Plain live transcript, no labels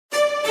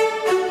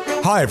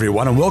Hi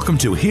everyone and welcome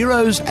to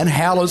Heroes and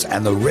Howlers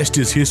and the Rest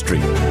is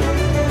History.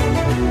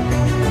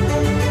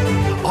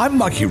 I'm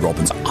Mikey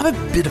Robbins. I'm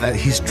a bit of a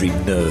history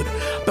nerd,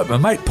 but my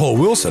mate Paul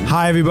Wilson...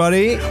 Hi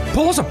everybody.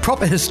 Paul's a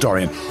proper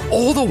historian,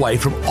 all the way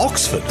from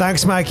Oxford.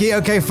 Thanks Mikey.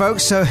 Okay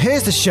folks, so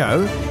here's the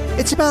show.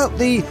 It's about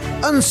the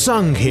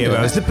unsung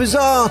heroes, the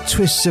bizarre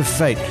twists of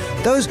fate,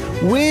 those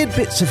weird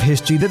bits of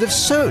history that have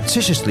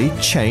surreptitiously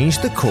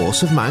changed the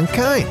course of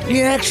mankind.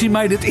 Yeah, actually,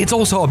 mate, it's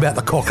also about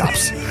the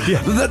cock-ups.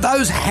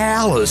 Those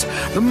howlers,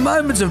 the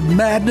moments of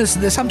madness,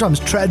 they're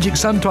sometimes tragic,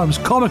 sometimes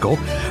comical,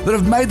 that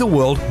have made the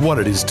world what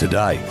it is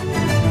today.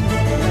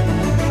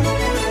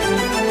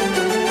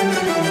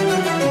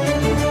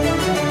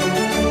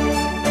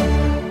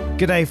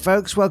 G'day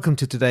folks, welcome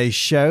to today's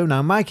show.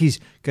 Now Mikey's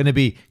going to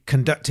be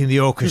conducting the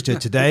orchestra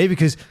today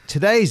because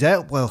today's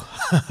ep, well,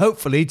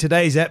 hopefully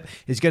today's ep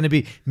is going to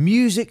be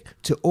music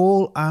to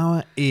all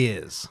our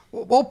ears.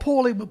 Well,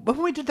 Paulie,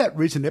 when we did that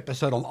recent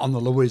episode on the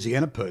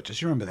Louisiana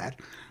Purchase, you remember that?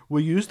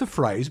 We used the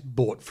phrase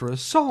bought for a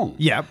song.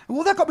 Yeah.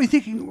 Well, that got me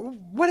thinking,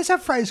 where does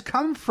that phrase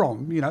come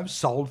from? You know,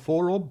 sold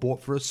for or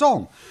bought for a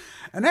song.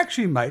 And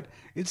actually, mate,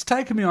 it's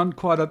taken me on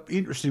quite an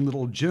interesting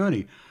little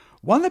journey.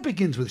 One that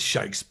begins with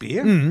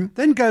Shakespeare,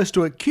 then goes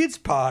to a kid's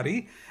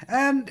party,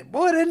 and,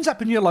 well, it ends up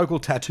in your local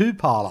tattoo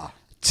parlour.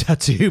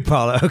 Tattoo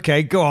parlour,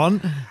 okay, go on.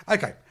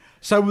 Okay,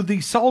 so with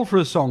the sold for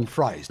a song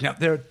phrase, now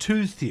there are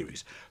two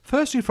theories.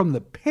 Firstly, from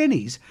the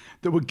pennies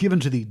that were given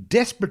to the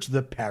desperates of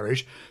the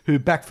parish who,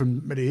 back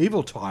from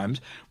medieval times,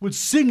 would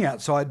sing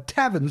outside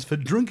taverns for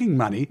drinking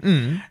money.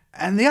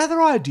 And the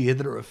other idea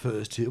that it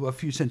refers to a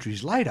few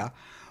centuries later,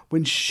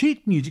 when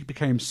sheet music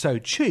became so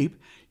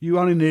cheap, you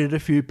only needed a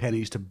few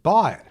pennies to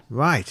buy it.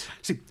 Right.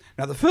 See,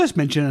 now the first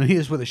mention, and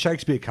here's where the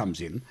Shakespeare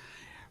comes in,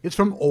 it's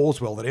from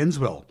All's Well That Ends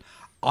Well.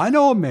 I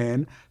know a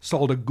man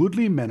sold a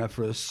goodly manor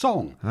for a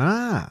song.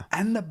 Ah.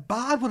 And the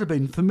bard would have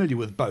been familiar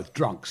with both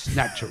drunks,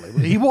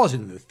 naturally. He was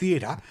in the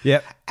theatre.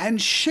 Yep.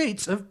 And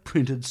sheets of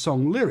printed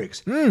song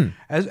lyrics,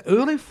 as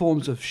early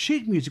forms of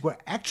sheet music were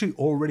actually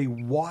already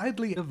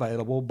widely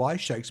available by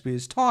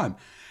Shakespeare's time.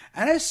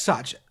 And as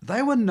such,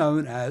 they were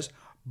known as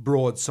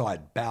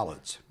broadside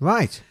ballads.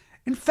 Right.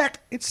 In fact,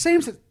 it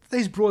seems that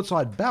these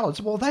broadside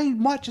ballads, well, they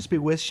might just be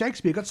where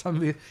Shakespeare got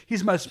some of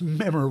his most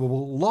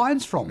memorable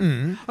lines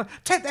from.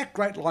 Take that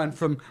great line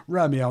from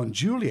Romeo and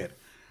Juliet.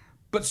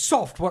 But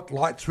soft, what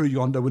light through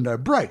yonder window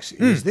breaks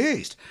is the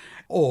east.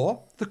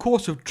 Or the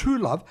course of true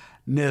love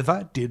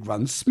never did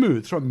run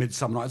smooth from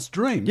Midsummer Night's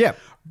Dream. Yep.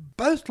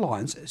 Both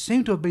lines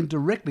seem to have been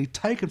directly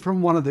taken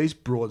from one of these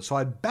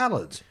broadside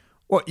ballads.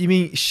 What, you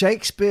mean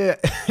Shakespeare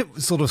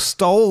sort of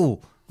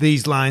stole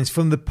these lines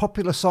from the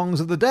popular songs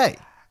of the day?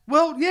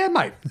 Well, yeah,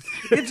 mate.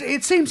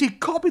 It seems he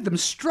copied them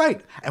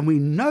straight. And we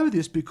know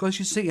this because,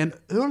 you see, an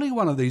early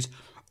one of these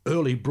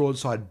early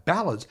broadside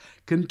ballads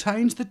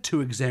contains the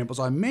two examples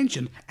I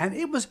mentioned, and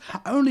it was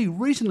only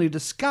recently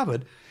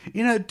discovered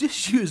in a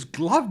disused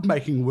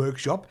glove-making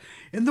workshop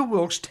in the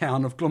Welsh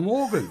town of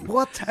Glamorgan.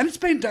 What? And it's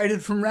been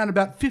dated from around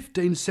about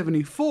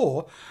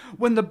 1574,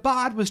 when the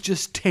bard was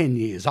just 10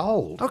 years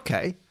old.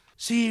 Okay.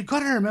 See, you've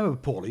got to remember,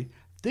 Paulie,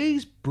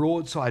 these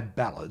broadside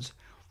ballads,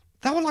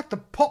 they were like the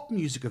pop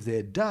music of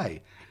their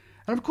day.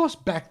 And of course,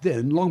 back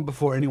then, long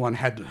before anyone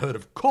had heard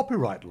of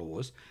copyright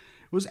laws,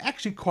 it was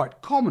actually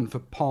quite common for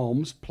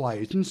poems,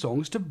 plays and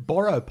songs to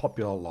borrow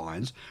popular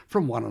lines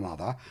from one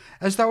another,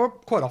 as they were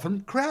quite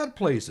often crowd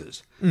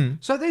pleasers.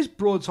 So these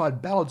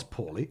broadside ballads,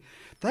 Paulie,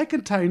 they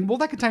contain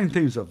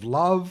themes of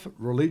love,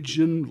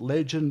 religion,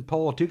 legend,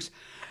 politics,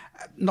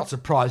 not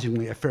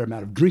surprisingly a fair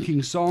amount of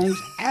drinking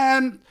songs,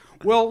 and,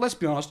 well, let's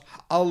be honest,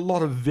 a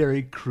lot of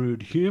very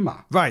crude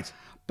humour. Right.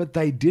 But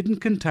they didn't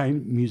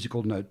contain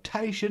musical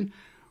notation,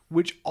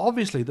 which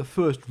obviously the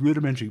first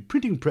rudimentary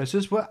printing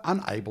presses were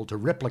unable to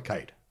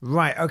replicate.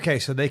 Right, okay,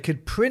 so they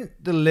could print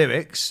the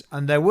lyrics,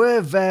 and there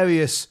were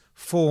various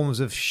forms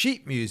of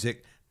sheet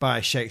music by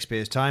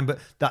Shakespeare's time, but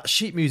that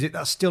sheet music,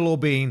 that's still all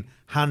being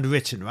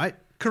handwritten, right?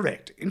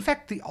 Correct. In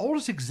fact, the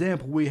oldest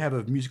example we have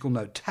of musical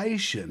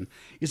notation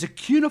is a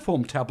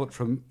cuneiform tablet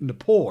from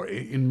Nippur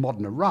in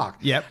modern Iraq.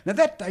 Yep. Now,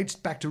 that dates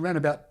back to around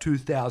about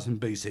 2000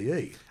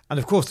 BCE. And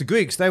of course, the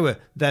Greeks, they were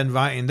then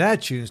writing their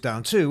tunes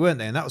down too, weren't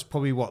they? And that was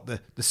probably, what, the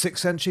 6th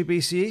century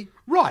BCE?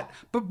 Right,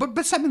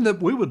 but something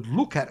that we would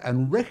look at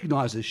and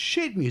recognise as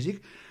sheet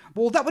music,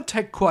 well, that would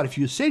take quite a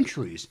few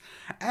centuries.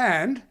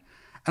 And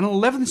an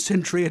 11th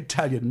century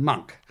Italian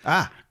monk,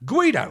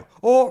 Guido,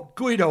 or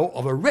Guido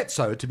of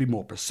Arezzo to be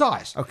more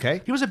precise.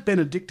 Okay. He was a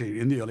Benedictine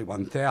in the early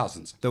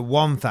 1000s. The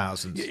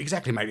 1000s. Yeah,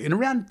 exactly, mate. In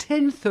around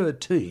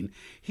 1013,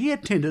 he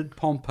attended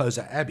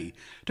Pomposa Abbey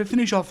to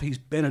finish off his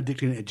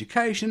Benedictine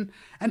education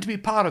and to be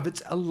part of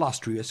its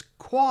illustrious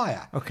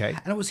choir. Okay.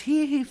 And it was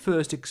here he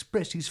first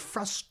expressed his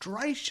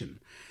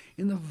frustration.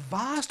 in the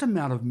vast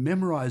amount of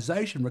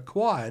memorization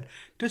required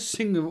to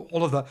sing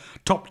all of the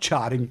top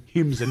charting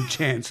hymns and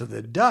chants of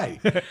the day.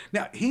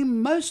 Now, he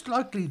most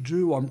likely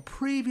drew on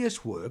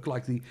previous work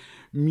like the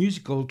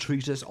musical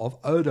treatise of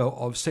Odo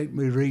of Saint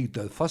Marie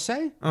de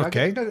Fossé.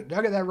 Okay. Did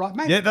I get that right,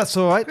 mate? Yeah, that's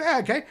all right. Yeah,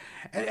 okay.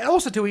 And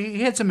also, too,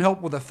 he had some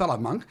help with a fellow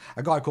monk,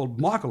 a guy called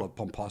Michael of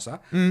Pomposa,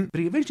 but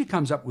he eventually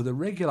comes up with a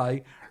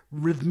Regulae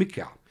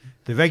Rhythmica,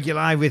 The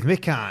Regulae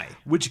Rhythmicae.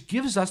 which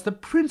gives us the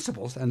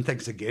principles, and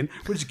thanks again,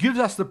 which gives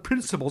us the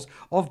principles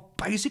of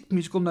basic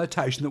musical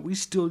notation that we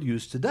still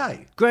use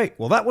today. Great.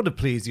 Well, that would have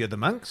pleased the other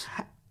monks.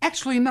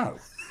 Actually, no.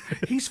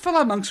 His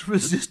fellow monks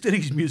resisted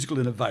his musical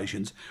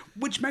innovations,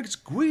 which makes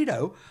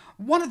Guido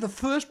one of the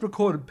first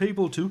recorded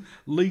people to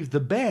leave the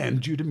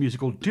band due to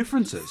musical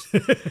differences.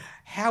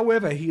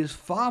 However, he is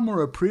far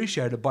more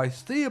appreciated by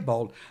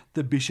Theobald,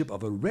 the Bishop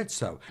of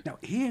Arezzo. Now,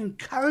 he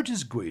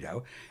encourages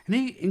Guido, and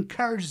he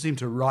encourages him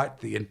to write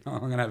I'm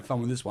going to have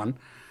fun with this one,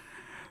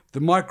 the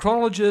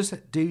Micrologus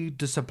de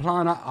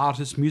Disciplina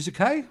Artis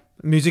Musicae.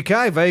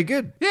 Musicae, very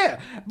good.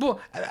 Yeah,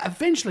 well,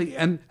 eventually,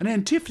 an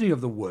antiphony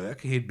of the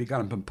work he had begun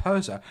in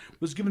Pomposa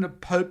was given to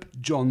Pope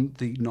John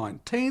the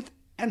 19th,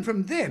 and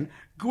from then,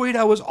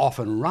 Guido was off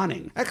and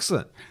running.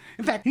 Excellent.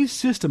 In fact, his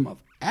system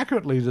of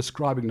accurately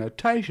describing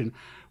notation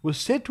was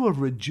said to have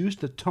reduced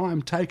the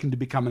time taken to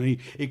become an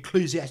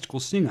ecclesiastical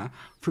singer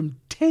from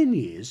 10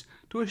 years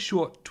to a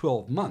short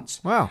 12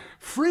 months. Wow.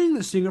 Freeing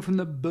the singer from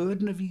the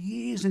burden of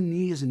years and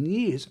years and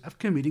years of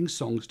committing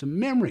songs to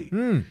memory.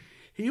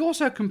 He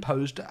also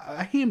composed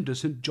a hymn to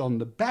St. John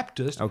the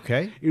Baptist,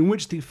 Okay. in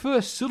which the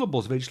first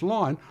syllables of each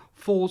line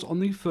falls on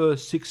the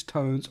first 6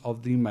 tones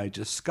of the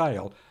major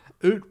scale,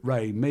 ut,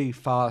 re, mi,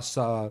 fa,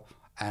 sol,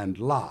 and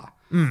la.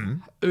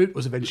 Ut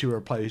was eventually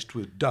replaced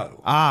with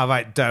do. Ah,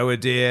 right. Doe, a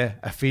deer,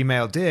 a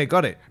female deer.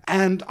 Got it.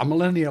 And a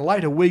millennia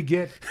later, we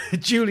get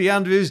Julie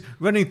Andrews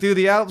running through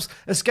the Alps,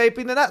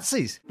 escaping the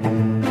Nazis.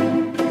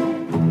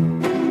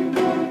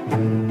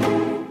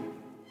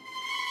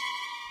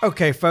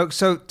 Okay, folks,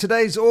 so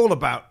today's all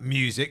about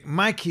music.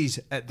 Mikey's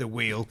at the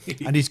wheel,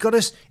 and he's got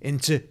us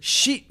into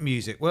sheet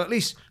music, well, at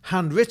least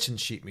handwritten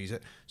sheet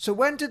music. So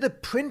when did the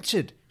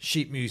printed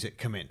sheet music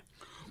come in?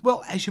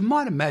 Well, as you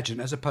might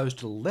imagine, as opposed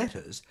to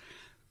letters,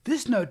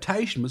 this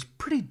notation was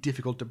pretty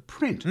difficult to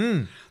print.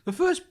 The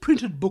first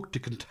printed book to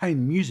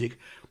contain music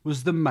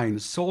was the Main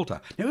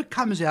Psalter. Now, it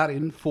comes out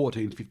in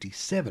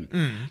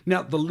 1457.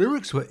 Now, the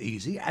lyrics were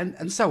easy,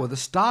 and so were the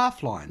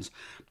staff lines.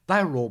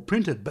 They were all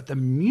printed, but the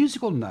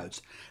musical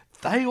notes,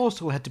 they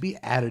also had to be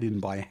added in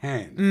by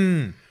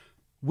hand.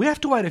 We have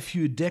to wait a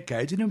few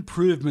decades and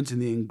improvements in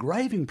the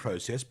engraving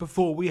process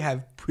before we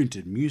have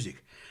printed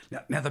music.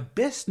 Now the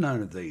best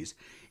known of these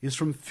is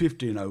from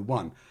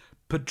 1501,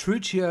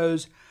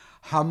 Petruccio's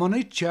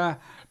Harmonica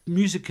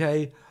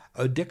Musicae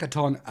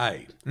Odecaton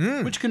A,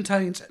 which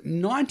contains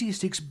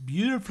 96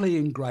 beautifully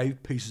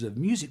engraved pieces of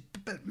music.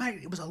 But, mate,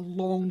 it was a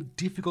long,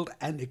 difficult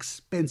and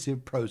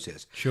expensive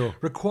process. Sure.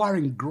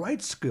 Requiring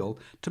great skill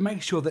to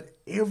make sure that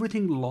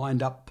everything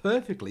lined up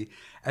perfectly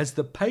as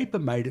the paper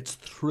made its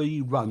 3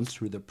 runs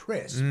through the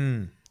press.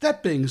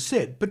 That being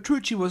said,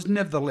 Petrucci was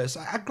nevertheless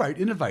a great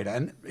innovator,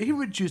 and he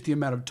reduced the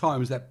amount of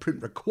times that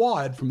print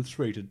required from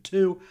 3 to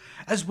 2,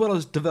 as well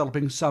as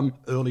developing some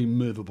early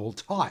movable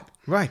type.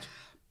 Right.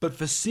 But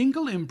for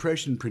single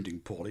impression printing,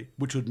 Paulie,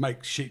 which would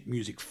make sheet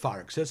music far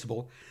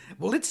accessible,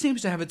 well, it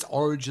seems to have its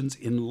origins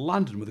in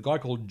London with a guy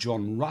called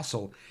John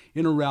Russell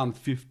in around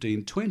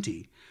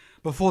 1520,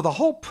 before the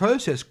whole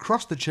process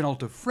crossed the channel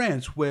to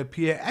France, where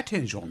Pierre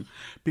Attenjon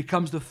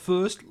becomes the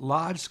first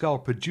large-scale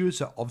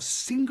producer of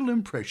single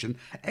impression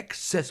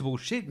accessible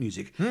sheet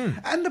music.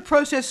 And the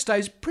process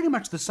stays pretty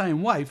much the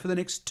same way for the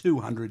next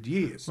 200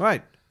 years.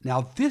 Right.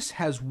 Now, this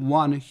has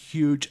one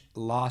huge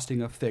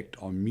lasting effect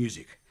on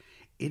music.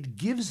 It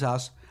gives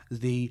us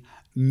the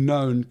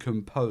known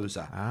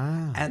composer.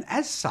 And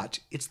as such,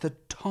 it's the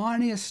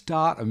tiniest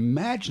start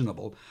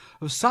imaginable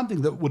of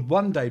something that would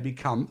one day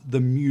become the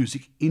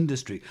music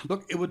industry.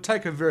 Look, it would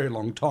take a very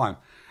long time,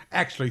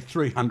 actually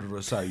 300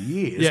 or so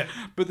years,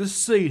 but the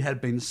seed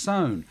had been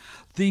sown.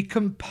 The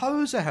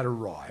composer had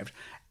arrived,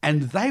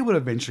 and they would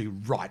eventually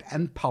write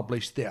and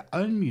publish their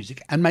own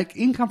music and make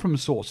income from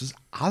sources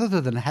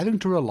other than having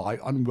to rely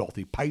on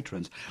wealthy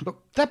patrons.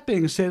 Look, that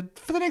being said,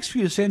 for the next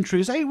few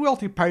centuries, a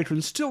wealthy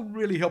patron still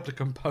really helped a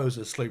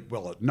composer sleep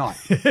well at night.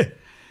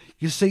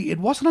 You see, it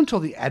wasn't until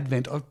the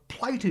advent of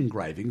plate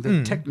engraving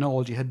that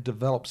technology had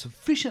developed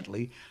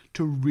sufficiently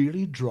to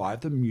really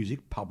drive the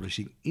music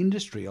publishing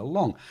industry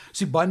along.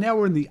 See, by now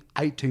we're in the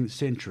 18th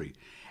century,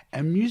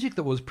 and music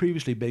that was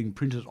previously being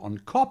printed on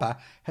copper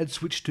had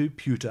switched to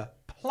pewter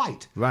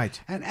plate.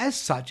 Right. And as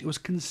such, it was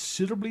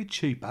considerably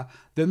cheaper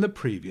than the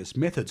previous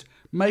methods,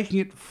 making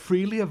it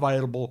freely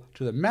available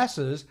to the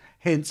masses,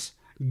 hence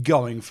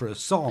going for a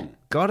song.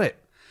 Got it.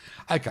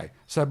 Okay,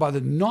 so by the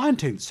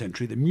 19th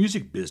century, the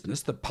music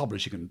business, the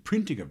publishing and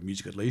printing of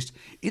music at least,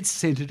 it's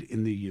centred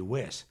in the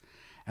US.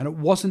 And it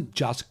wasn't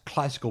just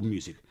classical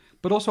music,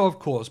 but also, of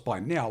course, by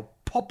now,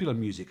 popular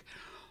music.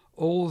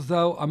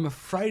 Although I'm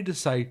afraid to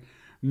say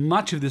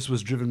Much of this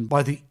was driven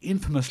by the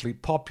infamously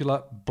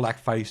popular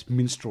blackface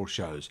minstrel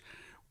shows,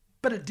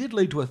 but it did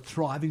lead to a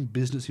thriving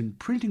business in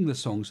printing the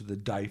songs of the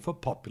day for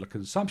popular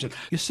consumption.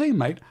 You see,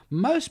 mate,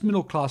 most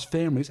middle-class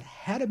families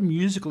had a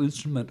musical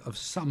instrument of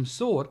some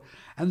sort,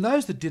 and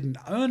those that didn't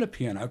own a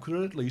piano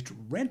could at least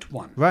rent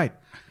one. Right.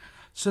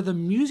 So the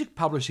music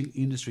publishing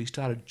industry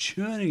started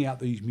churning out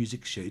these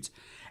music sheets,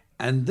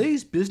 and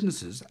these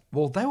businesses,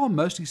 well, they were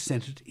mostly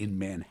centred in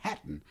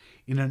Manhattan,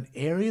 in an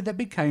area that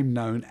became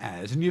known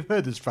as, and you've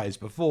heard this phrase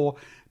before,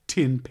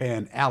 Tin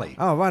Pan Alley.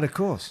 Oh, right, of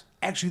course.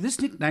 Actually, this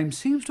nickname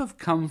seems to have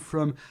come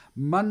from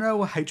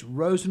Monroe H.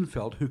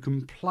 Rosenfeld, who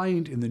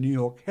complained in the New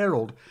York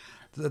Herald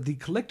that the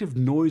collective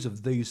noise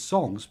of these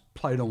songs,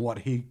 played on what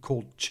he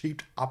called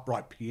cheap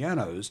upright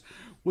pianos,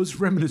 was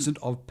reminiscent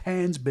of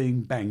pans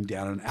being banged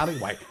down an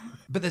alleyway.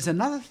 But there's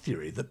another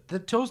theory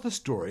that tells the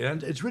story,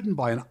 and it's written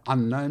by an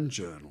unknown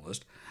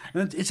journalist,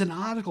 and it's an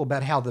article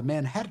about how the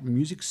Manhattan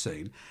music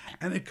scene,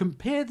 and it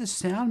compared the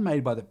sound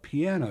made by the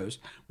pianos,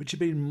 which had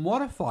been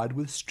modified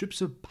with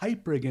strips of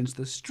paper against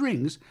the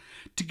strings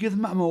to give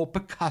them a more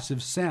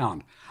percussive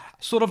sound,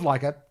 sort of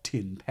like a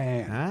tin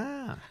pan.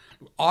 Ah.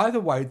 Either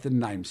way, the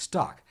name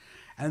stuck.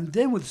 And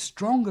then with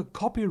stronger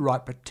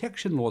copyright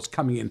protection laws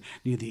coming in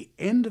near the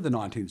end of the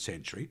 19th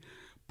century,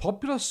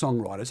 popular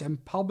songwriters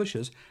and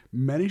publishers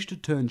managed to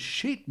turn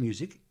sheet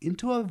music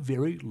into a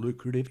very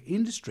lucrative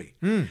industry.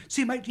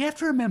 See, mate, you have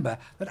to remember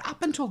that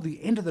up until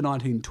the end of the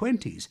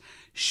 1920s,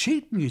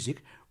 sheet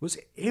music was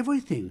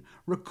everything.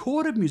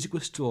 Recorded music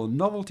was still a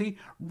novelty,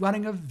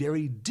 running a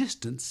very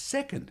distant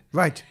second.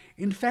 Right.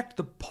 In fact,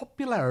 the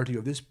popularity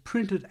of this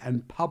printed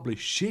and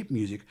published sheet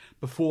music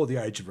before the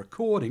age of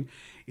recording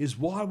is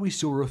why we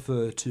still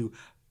refer to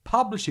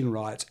publishing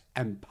rights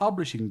and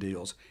publishing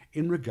deals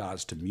in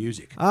regards to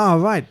music. Ah,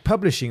 right.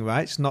 Publishing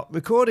rights, not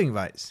recording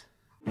rights.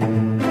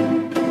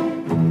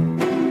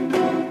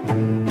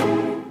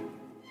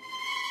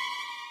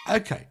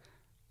 Okay,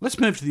 let's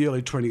move to the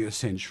early 20th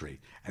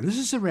century. And this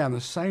is around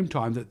the same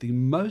time that the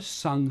most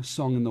sung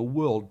song in the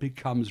world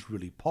becomes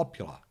really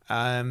popular.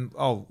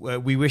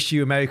 We wish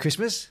you a Merry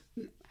Christmas?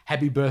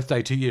 Happy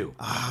Birthday to You.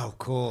 Oh, of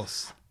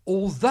course.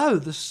 Although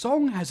the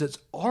song has its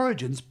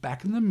origins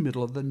back in the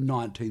middle of the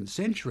 19th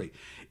century.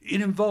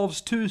 It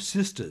involves two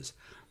sisters,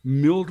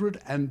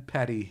 Mildred and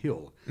Patty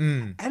Hill,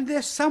 and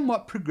their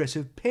somewhat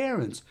progressive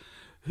parents,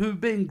 who,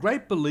 being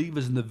great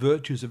believers in the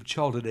virtues of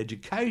childhood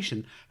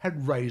education,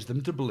 had raised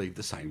them to believe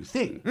the same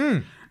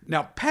thing.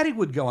 Now, Patty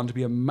would go on to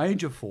be a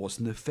major force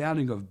in the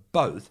founding of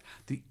both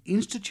the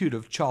Institute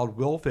of Child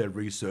Welfare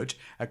Research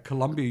at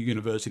Columbia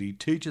University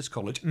Teachers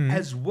College,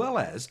 as well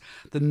as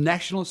the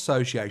National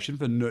Association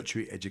for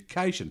Nursery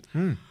Education.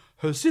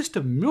 Her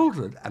sister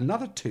Mildred,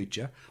 another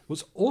teacher,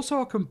 was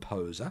also a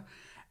composer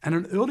and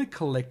an early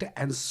collector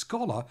and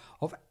scholar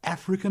of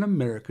African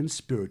American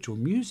spiritual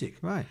music.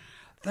 Right.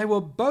 They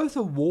were both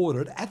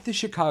awarded at the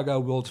Chicago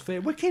World's Fair.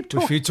 We keep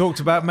talking. Which we talked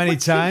about many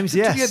times,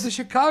 yes. Yeah, the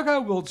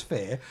Chicago World's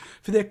Fair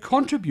for their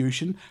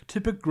contribution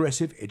to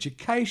progressive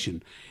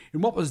education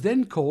in what was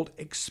then called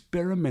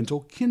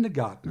experimental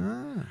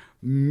kindergarten.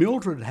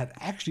 Mildred had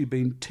actually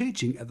been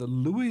teaching at the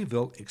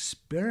Louisville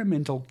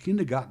Experimental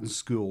Kindergarten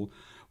School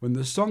when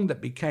the song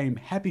that became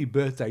Happy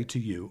Birthday to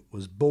You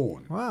was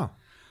born. Wow.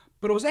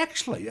 But it was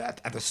actually,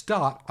 at the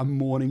start, a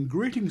morning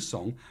greeting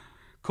song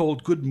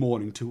called Good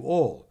Morning to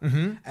All,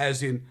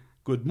 as in,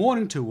 good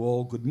morning to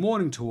all, good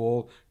morning to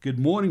all, good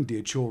morning,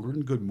 dear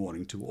children, good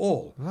morning to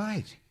all.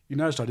 Right. You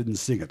noticed I didn't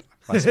sing it.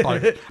 I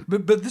spoke it.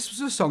 But this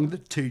was a song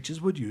that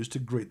teachers would use to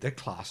greet their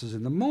classes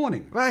in the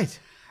morning. Right.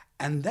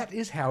 And that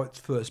is how it's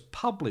first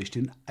published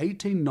in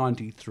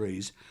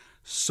 1893's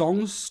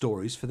Songs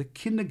Stories for the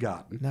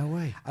Kindergarten. No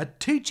way. A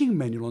teaching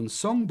manual and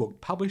songbook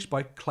published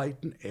by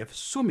Clayton F.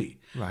 Summy.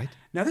 Right.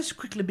 Now, this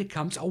quickly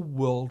becomes a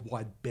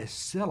worldwide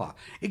bestseller.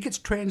 It gets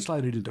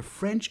translated into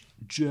French,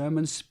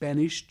 German,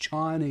 Spanish,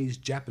 Chinese,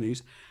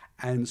 Japanese,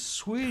 and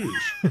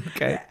Swedish.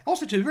 Okay. Now,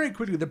 also, too, very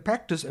quickly, the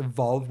practice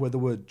evolved where the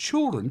word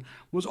children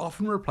was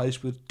often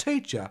replaced with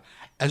teacher,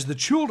 as the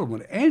children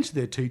would answer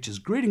their teacher's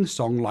greeting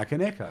song like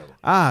an echo.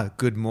 Ah,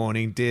 good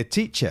morning, dear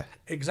teacher.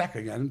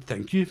 Exactly, and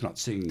thank you for not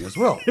singing as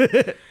well.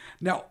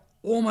 Now,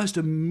 almost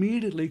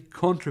immediately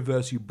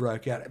controversy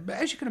broke out.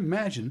 As you can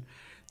imagine,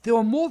 there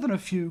were more than a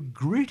few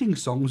greeting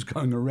songs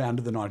going around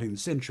in the 19th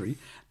century,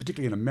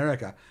 particularly in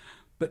America,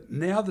 but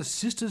now the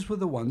sisters were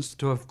the ones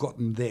to have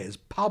gotten theirs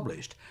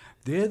published.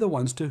 They're the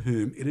ones to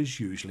whom it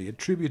is usually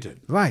attributed.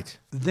 Right.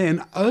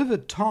 Then, over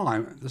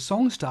time, the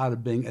song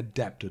started being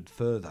adapted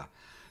further,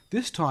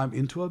 this time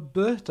into a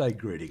birthday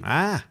greeting.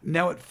 Ah.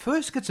 Now, it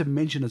first gets a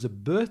mention as a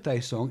birthday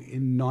song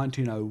in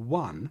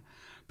 1901,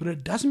 but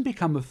it doesn't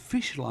become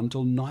official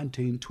until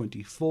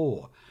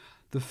 1924.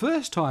 The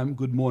first time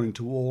Good Morning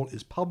to All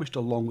is published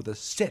along with a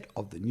set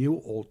of the new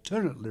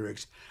alternate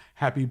lyrics,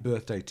 Happy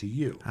Birthday to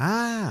You.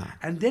 Ah.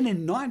 And then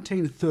in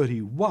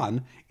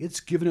 1931, it's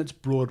given its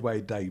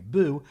Broadway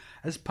debut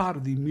as part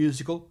of the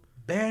musical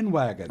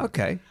Bandwagon.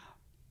 Okay.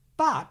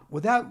 But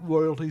without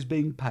royalties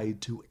being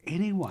paid to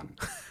anyone,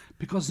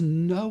 because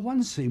no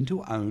one seemed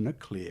to own a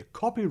clear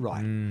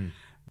copyright.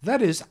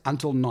 That is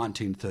until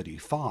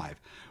 1935,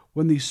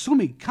 when the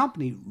Sumi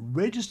Company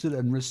registered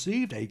and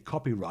received a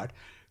copyright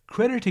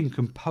crediting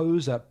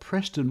composer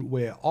Preston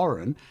Ware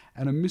Oren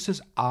and a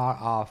Mrs.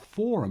 R.R.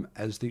 Forum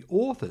as the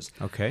authors.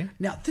 Okay.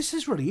 Now, this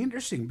is really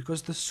interesting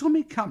because the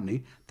Sumi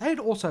Company, they had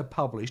also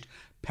published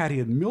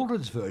Patty and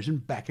Mildred's version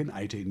back in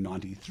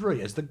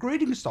 1893 as the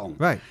greeting song.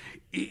 Right.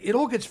 It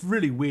all gets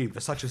really weird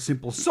for such a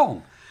simple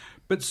song.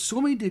 But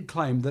Sumi did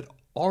claim that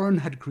Oren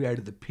had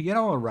created the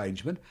piano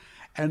arrangement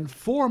and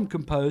Forum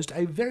composed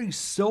a very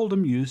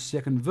seldom used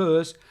second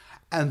verse,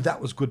 and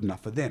that was good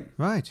enough for them.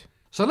 Right.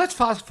 So let's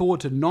fast forward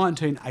to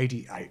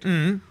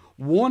 1988.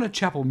 Warner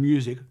Chappell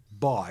Music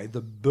buy the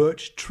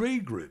Birch Tree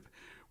Group,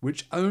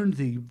 which owned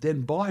the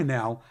then by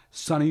now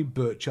Sonny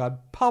Burchard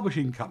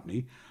Publishing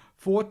Company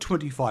for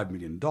 $25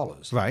 million.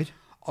 Right.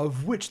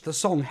 Of which the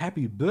song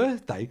Happy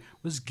Birthday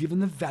was given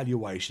the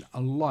valuation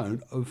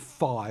alone of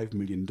 $5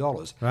 million.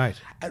 Right.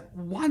 At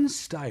one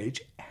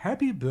stage,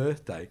 Happy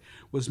Birthday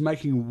was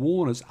making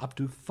Warner's up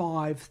to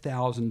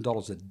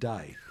 $5,000 a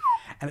day,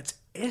 and its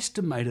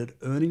estimated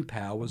earning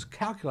power was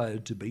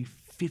calculated to be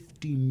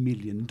 $50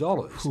 million.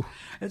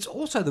 It's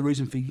also the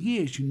reason for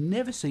years you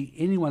never see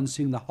anyone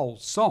sing the whole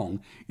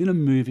song in a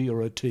movie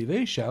or a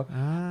TV show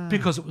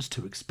because it was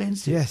too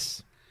expensive.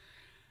 Yes.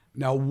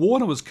 Now,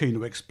 Warner was keen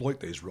to exploit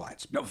these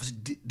rights. Now,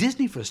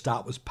 Disney, for a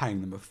start, was paying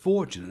them a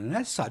fortune, and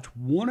as such,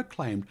 Warner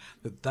claimed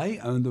that they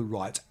owned the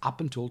rights up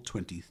until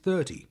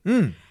 2030.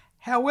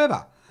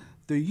 However,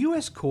 the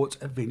US courts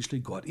eventually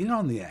got in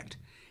on the act.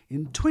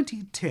 In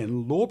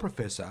 2010, law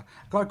professor,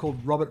 a guy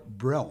called Robert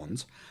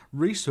Browns,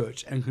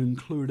 researched and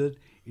concluded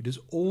it is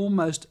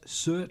almost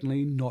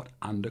certainly not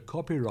under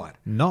copyright.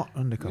 Not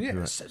under copyright.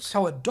 Yes.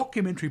 So a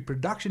documentary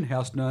production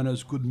house known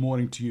as Good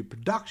Morning to You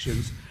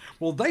Productions,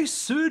 well, they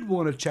sued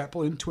Warner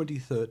Chappell in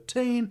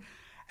 2013,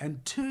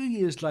 and 2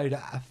 years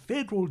later, a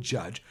federal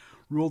judge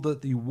ruled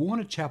that the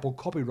Warner Chappell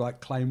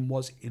copyright claim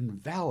was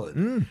invalid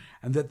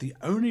and that the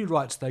only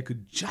rights they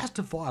could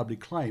justifiably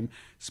claim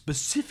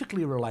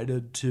specifically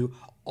related to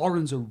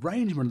Oren's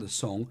arrangement of the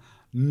song,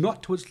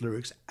 not to its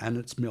lyrics and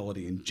its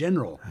melody in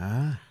general.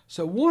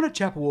 So Warner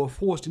Chappell were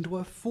forced into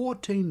a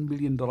 $14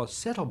 million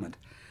settlement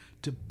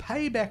to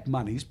pay back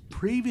monies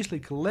previously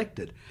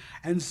collected.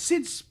 And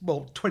since,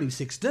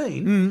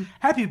 2016,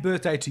 Happy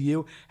Birthday to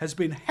You has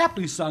been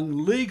happily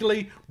sung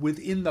legally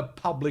within the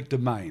public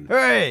domain.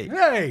 Hooray!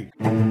 Hey!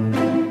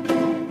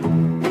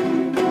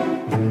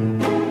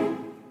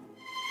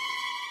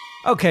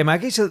 Okay,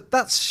 Maggie, so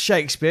that's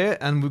Shakespeare,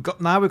 and we've got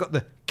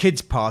the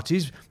kids'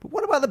 parties. But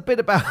what about the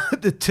bit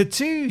about the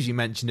tattoos you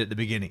mentioned at the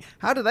beginning?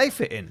 How do they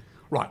fit in?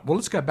 Right, well,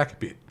 let's go back a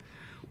bit.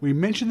 We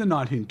mentioned the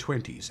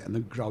 1920s and the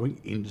growing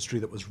industry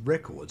that was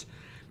records.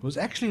 It was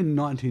actually in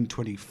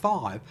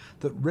 1925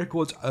 that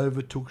records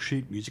overtook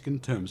sheet music in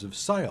terms of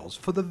sales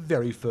for the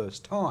very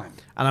first time.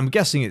 And I'm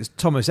guessing it's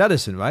Thomas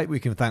Edison, right?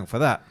 We can thank for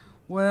that.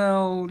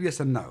 Well,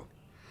 yes and no.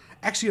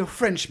 Actually, a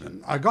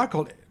Frenchman, a guy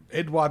called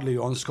Edouard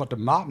Leon Scott de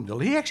Martinville,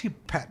 he actually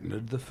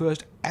patented the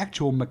first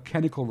actual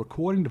mechanical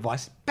recording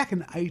device back in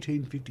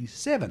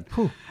 1857.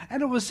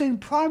 And it was seen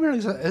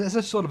primarily as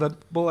a sort of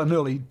an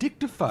early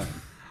dictaphone.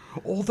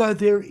 Although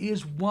there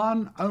is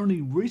one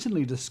only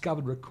recently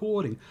discovered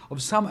recording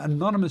of some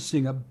anonymous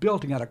singer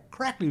belting out a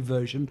crackly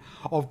version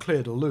of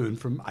Clair de Lune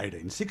from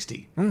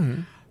 1860.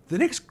 The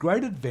next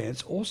great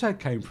advance also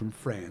came from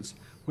France,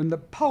 when the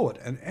poet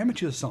and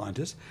amateur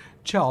scientist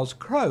Charles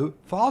Cros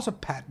files a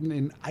patent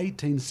in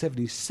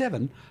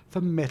 1877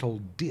 for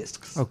metal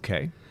discs.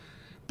 Okay.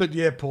 But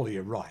yeah, Paulie,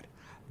 you're right.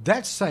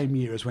 That same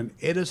year is when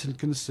Edison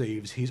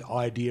conceives his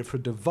idea for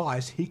a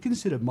device he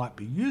considered might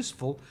be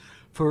useful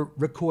for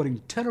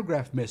recording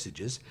telegraph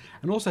messages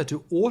and also to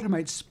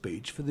automate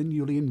speech for the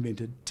newly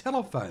invented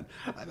telephone,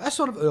 a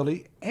sort of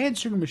early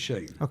answering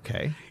machine.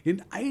 Okay. In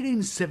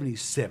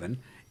 1877,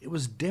 it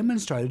was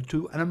demonstrated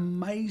to an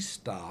amazed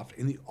staff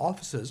in the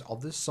offices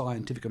of the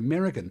Scientific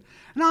American,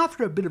 and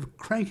after a bit of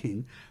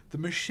cranking, the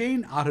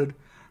machine uttered,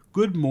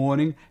 "Good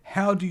morning,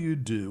 how do you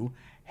do?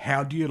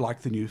 How do you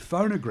like the new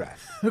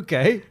phonograph?"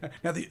 Okay.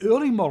 Now, the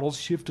early models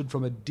shifted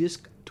from a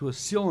disc to a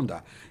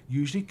cylinder,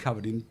 usually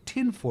covered in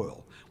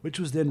tinfoil, which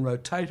was then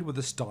rotated with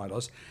a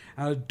stylus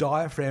and a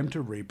diaphragm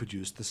to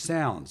reproduce the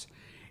sounds.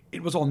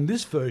 It was on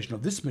this version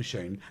of this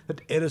machine that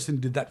Edison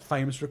did that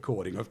famous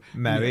recording of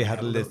Mary Had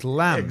a Little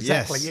Lamb.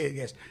 Exactly, Yes.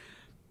 yes.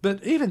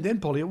 But even then,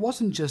 Polly, it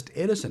wasn't just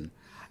Edison.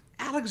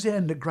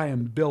 Alexander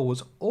Graham Bell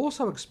was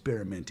also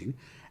experimenting,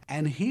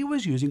 and he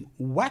was using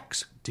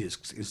wax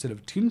discs instead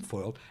of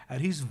tinfoil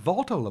at his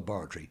Volta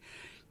laboratory.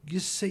 You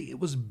see, it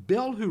was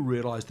Bell who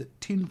realised that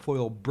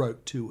tinfoil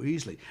broke too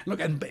easily. Look,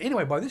 and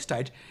anyway, by this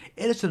stage,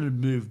 Edison had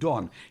moved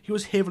on. He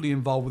was heavily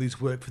involved with his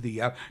work for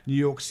the New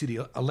York City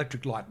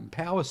Electric Light and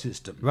Power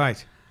System.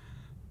 Right.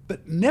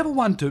 But never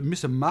one to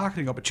miss a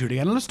marketing opportunity.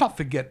 And let's not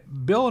forget,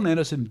 Bell and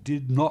Edison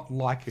did not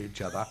like each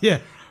other.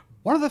 Yeah.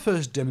 One of the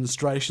first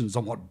demonstrations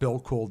on what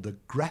Bell called the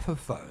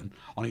graphophone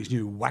on his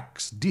new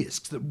wax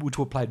discs, which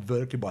were played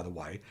vertically, by the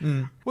way,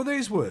 were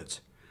these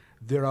words: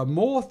 "There are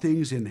more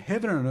things in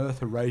heaven and earth,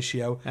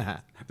 Horatio,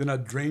 than are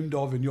dreamed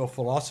of in your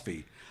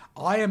philosophy.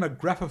 I am a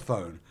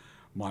graphophone.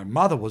 My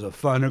mother was a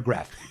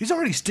phonograph. He's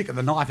already sticking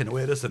the knife into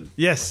Edison.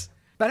 Yes.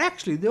 But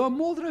actually, there were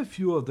more than a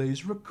few of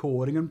these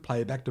recording and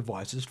playback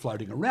devices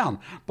floating around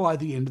by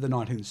the end of the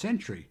 19th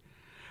century.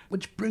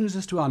 Which brings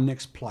us to our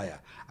next player,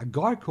 a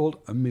guy called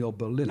Emil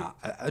Berliner,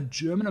 a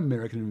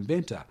German-American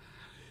inventor,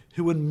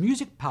 who in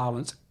music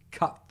parlance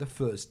cut the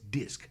first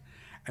disc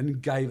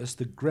and gave us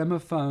the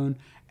gramophone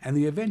and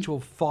the eventual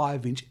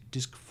 5-inch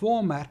disc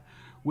format,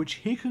 which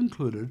he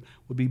concluded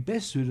would be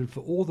best suited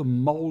for all the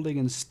moulding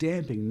and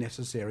stamping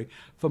necessary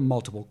for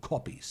multiple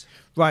copies.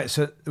 Right,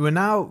 so we're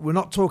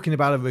not talking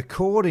about a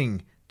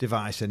recording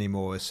device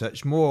anymore as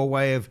such, more a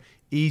way of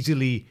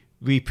easily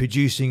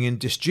reproducing and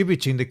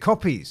distributing the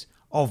copies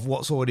of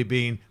what's already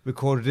been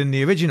recorded in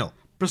the original.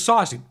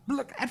 Precisely.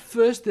 Look, at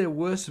first there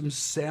were some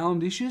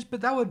sound issues, but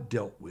they were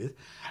dealt with.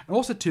 And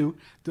also, too,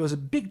 there was a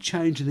big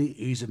change in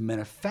the ease of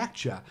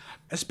manufacture,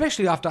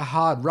 especially after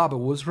hard rubber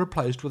was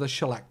replaced with a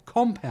shellac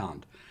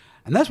compound.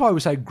 And that's why we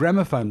say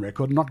gramophone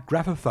record, not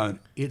graphophone.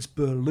 It's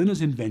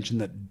Berliner's invention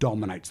that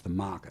dominates the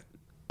market.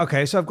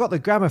 Okay, so I've got the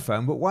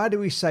gramophone, but why do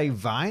we say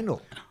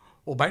vinyl?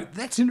 Well, mate,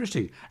 that's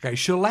interesting. Okay,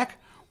 shellac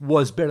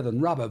was better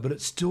than rubber, but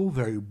it's still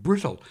very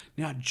brittle.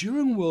 Now,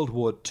 during World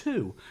War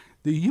II,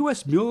 the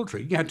US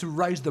military had to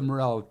raise the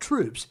morale of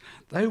troops.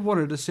 They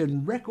wanted to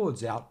send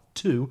records out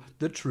to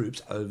the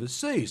troops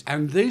overseas.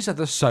 And these are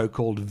the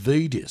so-called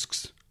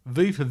V-discs.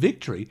 V for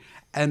victory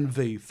and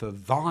V for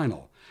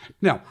vinyl.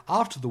 Now,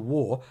 after the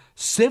war,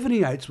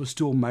 78s were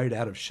still made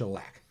out of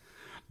shellac.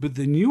 But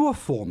the newer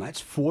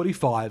formats,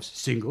 45s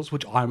singles,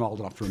 which I'm old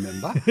enough to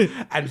remember,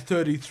 and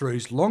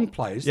 33s long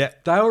plays, Yeah.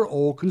 they were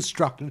all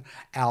constructed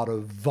out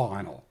of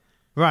vinyl.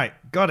 Right,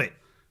 got it.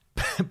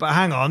 But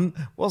hang on,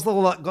 what's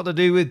all that got to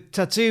do with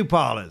tattoo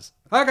parlours?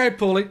 Okay,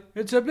 Paulie,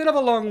 it's a bit of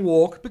a long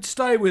walk, but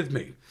stay with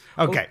me.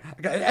 Okay.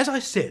 Well, as I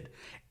said,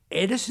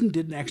 Edison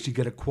didn't actually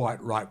get it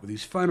quite right with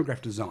his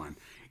phonograph design.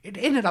 It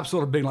ended up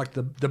sort of being like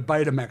the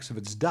Betamax of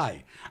its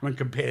day, I mean,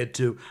 compared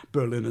to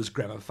Berliner's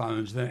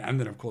gramophones, and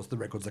then, of course, the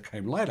records that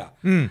came later.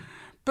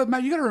 But,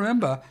 mate, you got to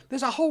remember,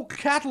 there's a whole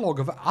catalogue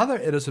of other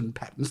Edison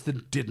patents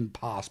that didn't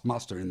pass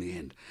muster in the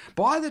end.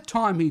 By the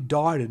time he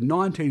died in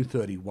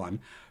 1931,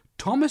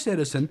 Thomas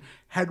Edison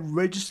had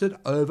registered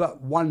over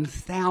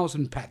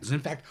 1,000 patents. In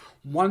fact,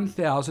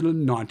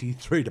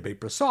 1,093 to be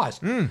precise.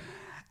 And,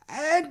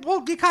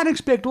 well, you can't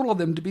expect all of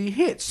them to be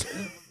hits.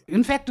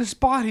 In fact,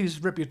 despite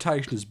his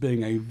reputation as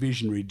being a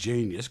visionary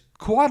genius,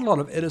 quite a lot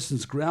of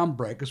Edison's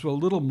groundbreakers were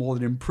little more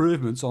than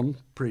improvements on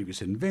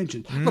previous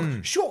inventions.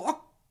 Look, sure, a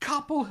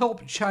couple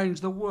helped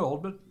change the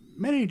world, but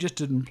many just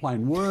didn't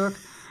plain work.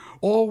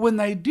 Or when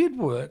they did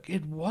work,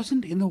 it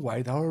wasn't in the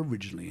way they were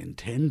originally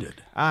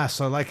intended. Ah,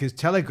 so like his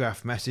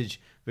telegraph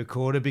message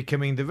recorder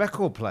becoming the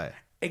record player.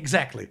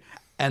 Exactly.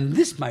 And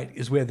this, mate,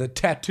 is where the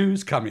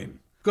tattoos come in.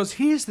 Because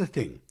here's the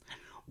thing.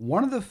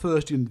 One of the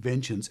first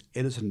inventions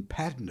Edison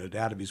patented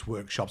out of his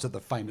workshops at the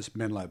famous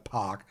Menlo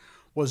Park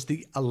was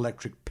the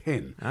electric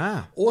pen.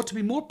 Ah. Or to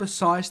be more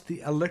precise,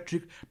 the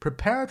electric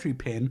preparatory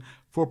pen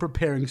for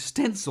preparing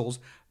stencils,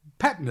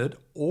 patented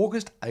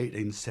August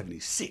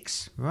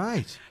 1876.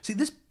 Right. See,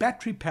 this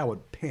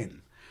battery-powered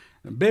pen,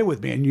 and bear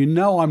with me, and you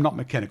know I'm not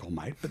mechanical,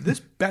 mate, but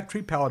this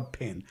battery-powered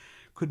pen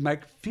could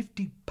make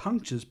 50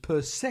 punctures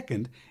per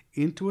second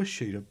into a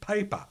sheet of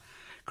paper,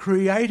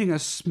 creating a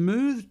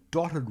smooth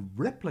dotted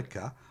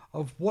replica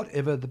of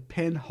whatever the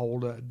pen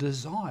holder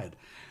desired.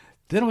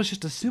 Then it was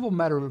just a simple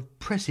matter of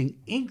pressing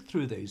ink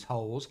through these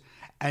holes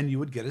and you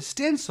would get a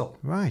stencil.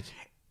 Right.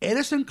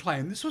 Edison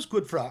claimed this was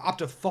good for up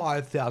to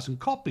 5,000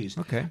 copies.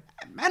 Okay.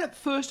 And at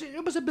first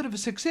it was a bit of a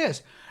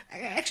success.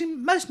 Actually,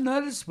 most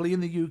noticeably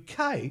in the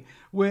UK,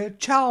 where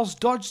Charles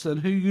Dodgson,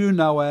 who you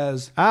know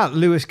as...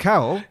 Lewis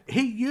Carroll.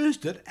 He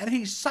used it and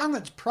he sung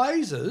its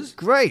praises.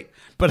 Great.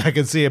 But I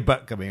can see a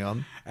butt coming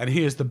on. And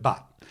here's the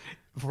but.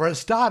 For a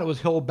start, it was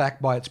held back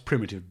by its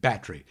primitive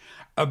battery.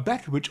 A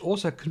battery which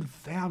also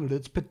confounded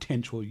its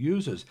potential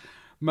users,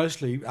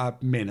 mostly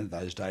men in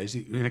those days,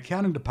 in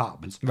accounting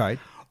departments. Right.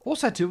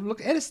 Also, too,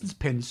 look, Edison's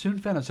pen soon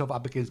found itself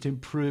up against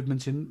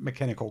improvements in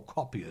mechanical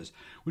copiers,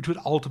 which would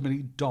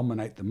ultimately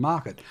dominate the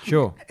market.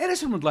 Sure.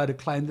 Edison would later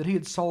claim that he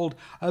had sold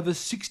over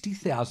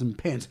 60,000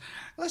 pens.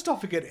 Let's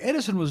not forget,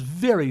 Edison was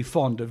very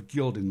fond of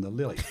gilding the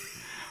lily.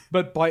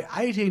 But by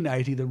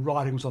 1880, the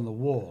writing was on the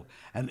wall,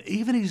 and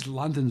even his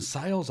London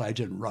sales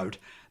agent wrote,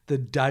 "The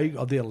day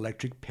of the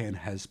electric pen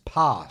has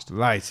passed."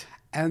 Right.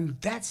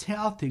 And that's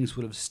how things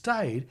would have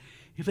stayed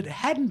if it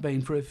hadn't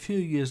been for a few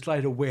years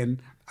later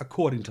when,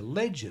 according to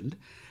legend,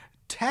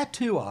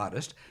 tattoo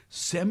artist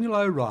Samuel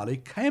O'Reilly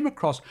came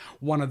across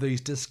one of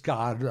these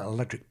discarded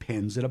electric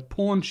pens at a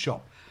pawn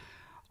shop.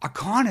 I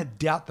kind of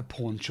doubt the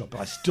pawn shop, but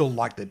I still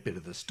like that bit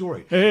of the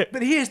story.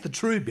 But here's the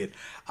true bit.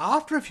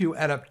 After a few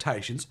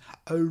adaptations,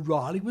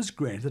 O'Reilly was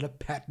granted a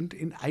patent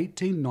in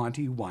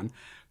 1891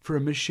 for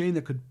a machine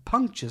that could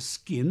puncture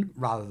skin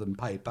rather than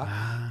paper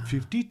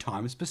 50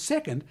 times per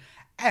second.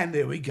 And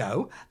there we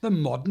go, the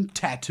modern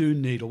tattoo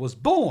needle was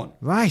born.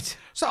 Right.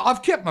 So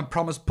I've kept my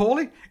promise,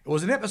 Paulie. It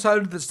was an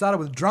episode that started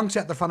with drunks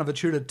out the front of a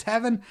Tudor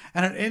tavern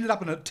and it ended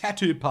up in a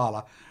tattoo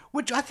parlour.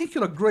 which I think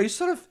you'll agree,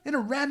 sort of in a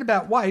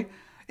roundabout way,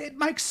 it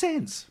makes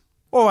sense.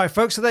 All right,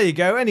 folks, so there you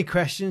go. Any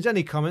questions,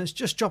 any comments,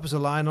 just drop us a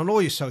line on all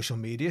your social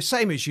media.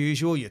 Same as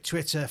usual, your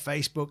Twitter,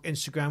 Facebook,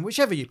 Instagram,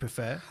 whichever you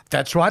prefer.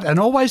 That's right, and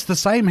always the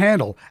same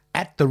handle,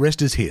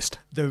 @TheRestIsHist.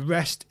 The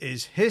Rest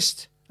is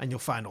Hist, and you'll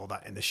find all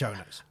that in the show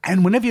notes.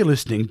 And whenever you're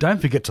listening,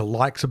 don't forget to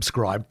like,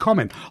 subscribe,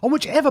 comment on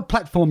whichever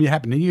platform you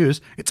happen to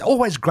use. It's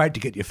always great to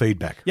get your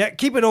feedback. Yeah,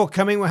 keep it all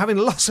coming. We're having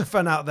lots of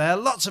fun out there,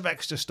 lots of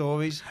extra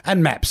stories.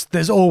 And maps.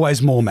 There's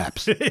always more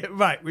maps.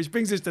 Right, which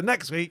brings us to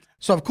next week.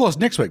 So, of course,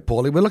 next week,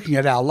 Paulie, we're looking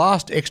at our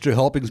last extra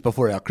helpings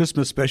before our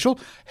Christmas special.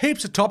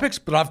 Heaps of topics,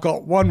 but I've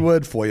got one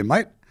word for you,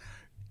 mate.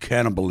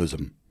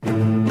 Cannibalism.